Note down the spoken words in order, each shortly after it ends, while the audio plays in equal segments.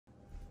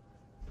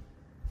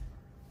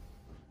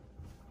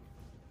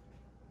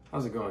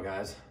How's it going,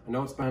 guys? I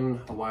know it's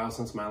been a while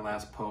since my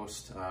last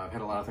post. I've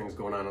had a lot of things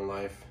going on in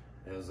life,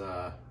 as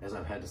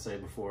I've had to say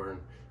before in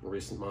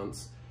recent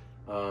months.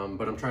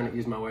 But I'm trying to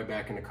ease my way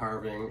back into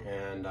carving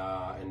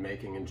and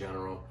making in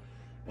general.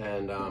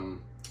 And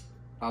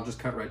I'll just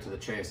cut right to the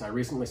chase. I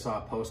recently saw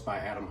a post by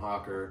Adam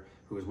Hawker,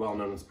 who is well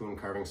known in spoon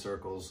carving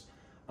circles,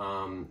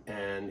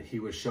 and he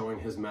was showing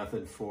his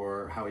method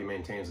for how he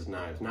maintains his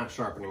knives. Not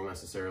sharpening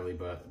necessarily,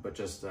 but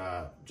just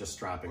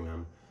stropping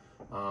them.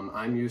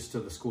 I'm used to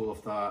the school of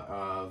thought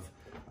of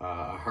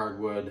a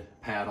hardwood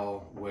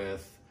paddle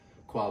with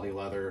quality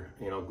leather,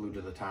 glued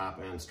to the top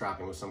and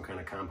stropping with some kind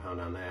of compound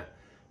on that.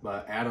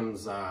 But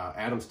Adam's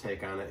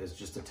take on it is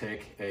just to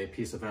take a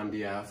piece of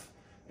MDF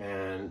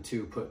and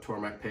to put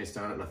Tormek paste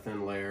on it in a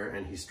thin layer,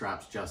 and he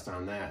strops just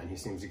on that, and he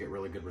seems to get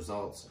really good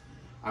results.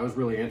 I was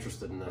really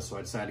interested in this, so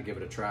I decided to give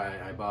it a try.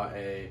 I bought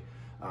a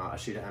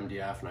sheet of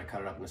MDF and I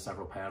cut it up into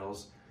several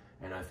paddles.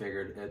 And I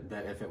figured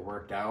that if it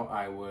worked out,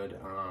 I would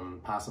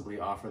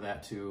possibly offer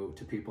that to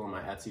people in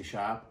my Etsy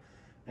shop.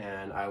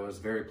 And I was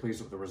very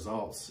pleased with the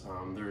results.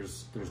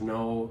 There's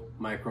no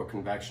micro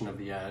convection of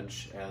the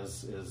edge,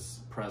 as is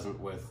present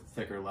with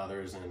thicker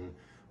leathers and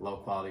low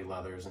quality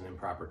leathers and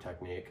improper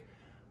technique.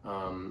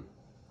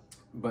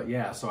 But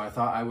yeah, so I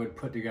thought I would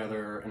put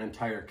together an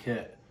entire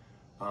kit,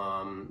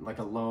 like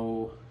a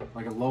low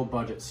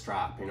budget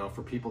strop,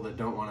 for people that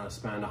don't want to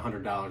spend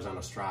 $100 on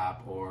a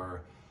strop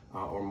or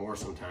more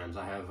sometimes.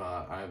 I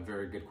have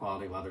very good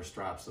quality leather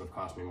straps that have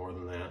cost me more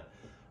than that.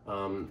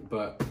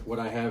 But what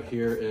I have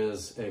here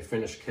is a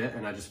finished kit,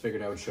 and I just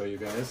figured I would show you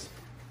guys.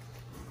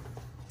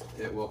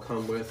 It will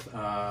come with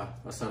a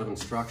set of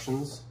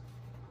instructions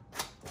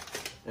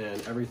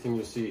and everything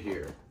you see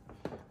here,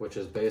 which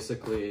is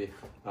basically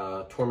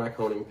Tormek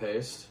honing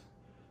paste,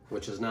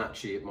 which is not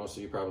cheap. Most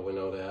of you probably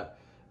know that.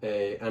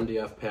 A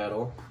MDF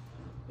paddle,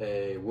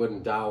 a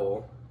wooden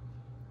dowel,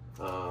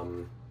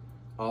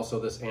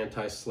 also this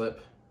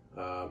anti-slip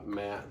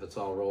mat that's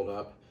all rolled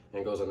up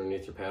and goes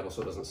underneath your paddle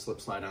so it doesn't slip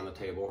slide on the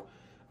table,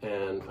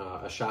 and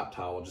a shop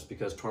towel, just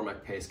because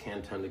Tormek paste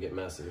can tend to get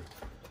messy.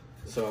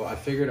 So I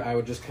figured I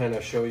would just kind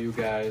of show you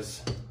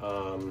guys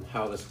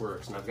how this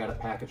works. And I've got it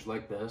packaged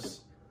like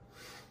this.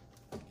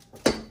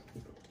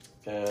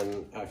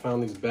 And I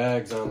found these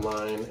bags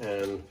online,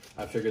 and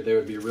I figured they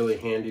would be really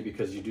handy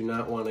because you do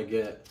not want to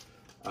get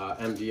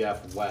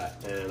MDF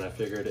wet. And I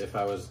figured if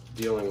I was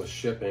dealing with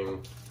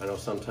shipping, I know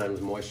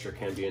sometimes moisture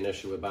can be an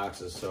issue with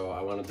boxes, so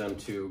I wanted them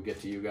to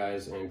get to you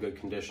guys in good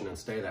condition and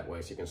stay that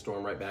way, so you can store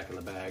them right back in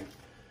the bag.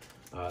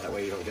 That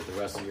way you don't get the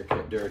rest of your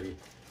kit dirty.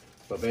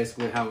 But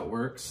basically how it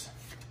works,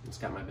 it's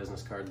got my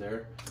business card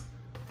there.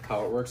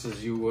 How it works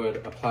is you would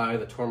apply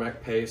the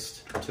Tormek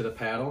paste to the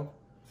paddle,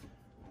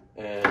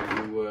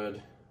 and you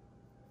would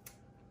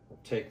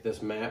take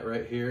this mat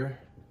right here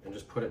and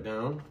just put it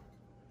down.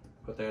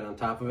 Put that on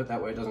top of it, that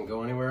way it doesn't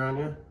go anywhere on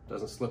you,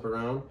 doesn't slip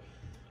around.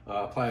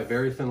 Apply a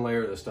very thin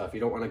layer of this stuff.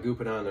 You don't want to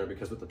goop it on there,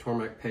 because with the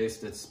Tormek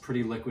paste, it's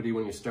pretty liquidy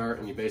when you start,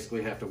 and you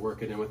basically have to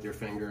work it in with your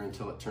finger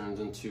until it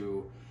turns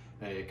into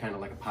a kind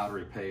of like a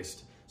powdery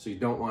paste. So you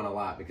don't want a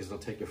lot, because it'll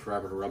take you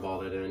forever to rub all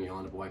that in. You'll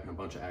end up wiping a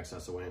bunch of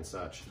excess away and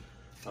such.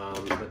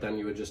 But then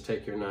you would just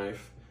take your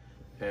knife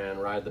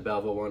and ride the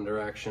bevel one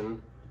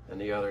direction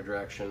and the other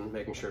direction,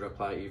 making sure to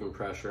apply even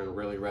pressure and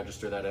really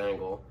register that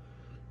angle,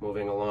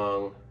 moving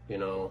along,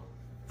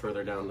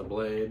 further down the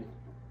blade,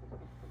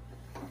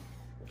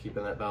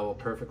 keeping that bevel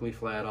perfectly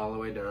flat all the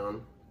way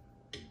down.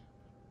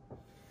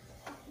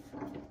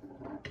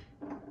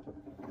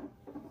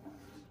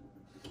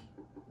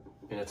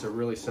 And it's a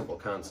really simple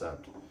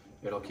concept.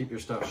 It'll keep your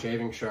stuff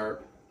shaving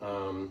sharp.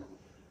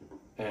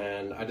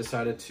 And I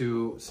decided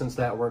to, since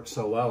that worked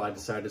so well, I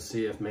decided to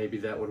see if maybe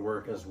that would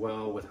work as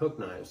well with hook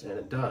knives, and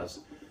it does.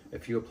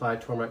 If you apply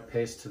Tormek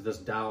paste to this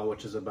dowel,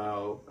 which is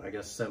about, I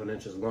guess, 7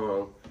 inches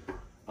long,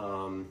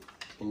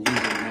 and using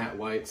Matt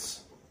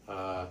White's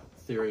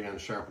theory on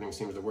sharpening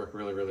seems to work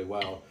really, really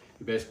well.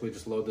 You basically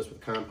just load this with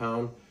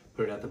compound,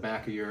 put it at the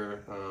back of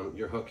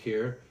your hook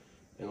here,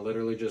 and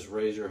literally just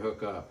raise your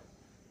hook up,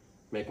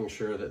 making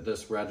sure that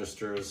this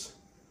registers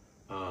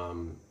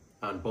on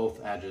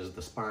both edges,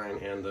 the spine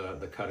and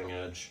the cutting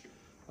edge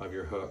of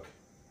your hook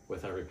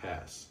with every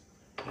pass.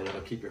 And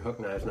it'll keep your hook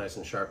knives nice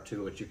and sharp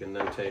too, which you can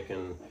then take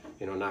and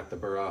knock the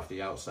burr off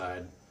the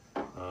outside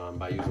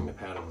by using the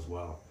paddle as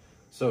well.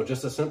 So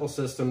just a simple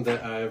system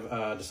that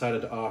I've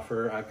decided to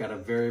offer. I've got a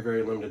very,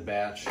 very limited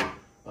batch.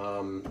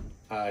 I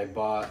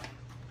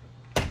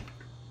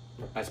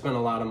spent a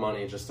lot of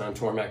money just on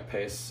Tormek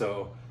paste,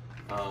 so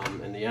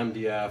and the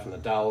MDF and the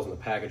dowels and the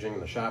packaging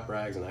and the shop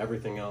rags and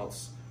everything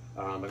else.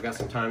 I've got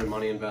some time and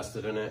money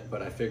invested in it,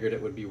 but I figured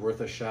it would be worth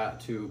a shot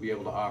to be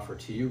able to offer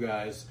to you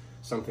guys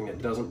something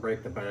that doesn't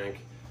break the bank,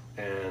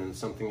 and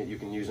something that you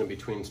can use in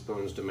between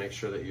spoons to make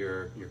sure that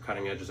your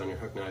cutting edges on your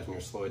hook knives and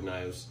your Sloyd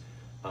knives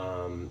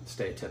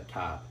stay tip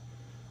top.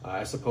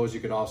 I suppose you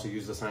could also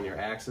use this on your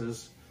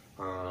axes.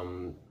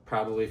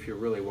 Probably if you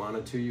really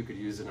wanted to, you could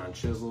use it on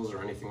chisels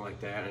or anything like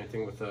that,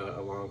 anything with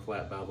a long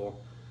flat bevel.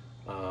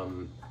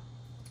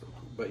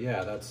 But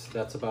yeah,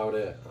 that's about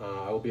it.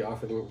 I will be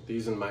offering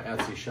these in my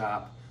Etsy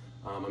shop.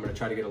 I'm gonna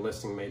try to get a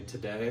listing made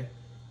today.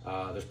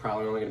 There's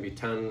probably only gonna be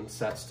 10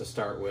 sets to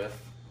start with.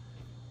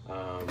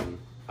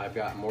 I've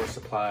got more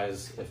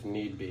supplies if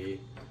need be.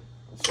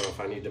 So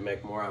if I need to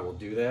make more, I will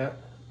do that.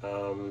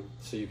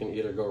 So you can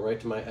either go right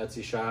to my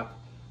Etsy shop,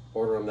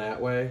 order them that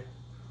way,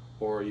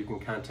 or you can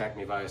contact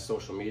me via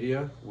social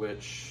media,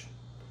 which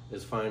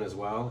is fine as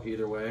well,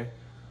 either way.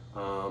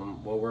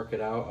 We'll work it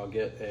out. I'll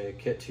get a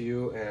kit to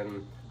you,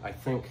 and I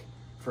think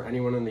for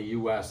anyone in the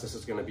US, this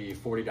is gonna be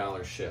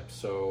 $40 shipped.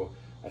 So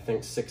I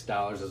think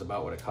 $6 is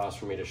about what it costs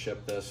for me to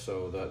ship this.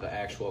 So the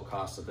actual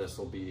cost of this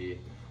will be,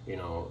 you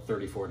know,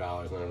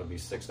 $34, and then it'll be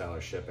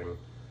 $6 shipping.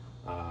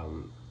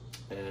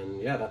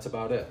 And yeah, that's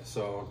about it.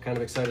 So I'm kind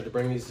of excited to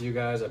bring these to you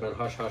guys. I've been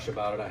hush-hush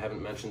about it. I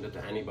haven't mentioned it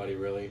to anybody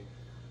really.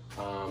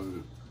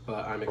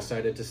 But I'm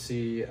excited to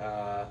see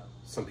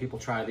some people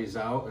try these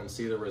out and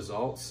see the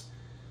results.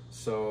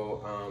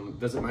 So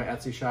visit my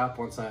Etsy shop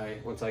once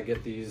I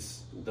get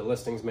the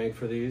listings made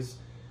for these.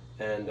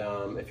 And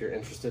if you're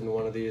interested in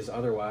one of these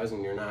otherwise,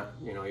 and you're not,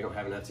 you know, you don't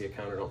have an Etsy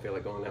account or don't feel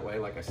like going that way,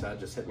 like I said,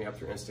 just hit me up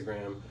through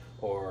Instagram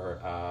or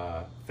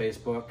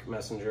Facebook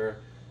Messenger,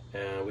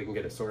 and we can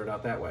get it sorted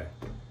out that way.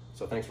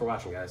 So thanks for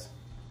watching, guys.